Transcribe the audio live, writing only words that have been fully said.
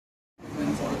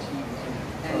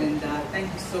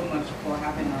thank you so much for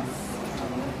having us.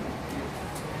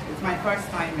 It's my first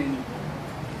time in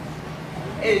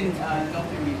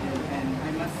Northern Region, and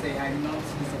I must say I'm not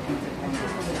disappointed.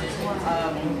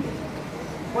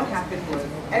 What happened was,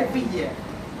 every year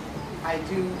I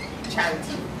do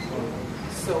charity.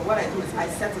 So what I do is I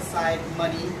set aside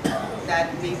money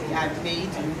that maybe I've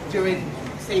made during,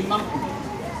 say, monthly,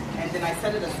 and then I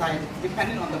set it aside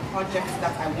depending on the projects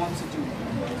that I want to do.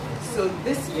 So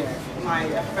this year, my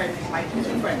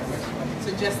two friends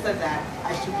suggested that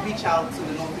I should reach out to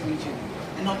the Northern Region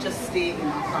and not just stay in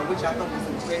Accra, which I thought was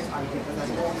a great idea because I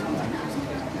always wanted to do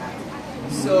something like that.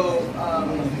 So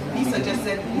he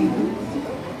suggested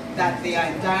that they are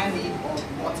in dire need of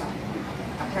water.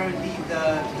 Apparently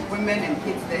the women and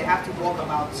kids, they have to walk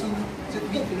about 2 to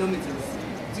 3 kilometers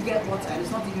to get water, and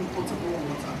it's not even potable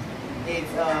water. It's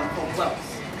from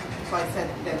wells. So I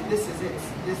said that this is it.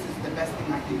 This is the best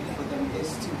thing I can do for them, is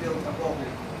to build a borehole.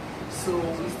 So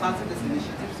we started this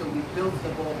initiative, so we built the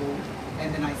borehole,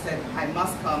 and then I said I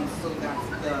must come so that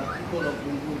the people of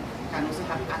Bungu can also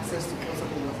have access to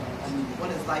potable water. I mean,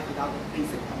 what is life without the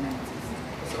basic amenities?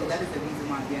 So that is the reason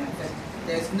why I said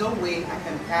there's no way I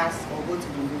can pass or go to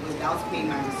Bungu without paying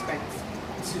my respects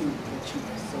to the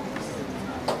chiefs. So this is the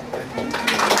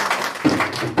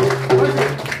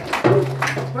reason.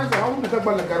 President, I want to talk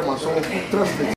about the government. So, trust me.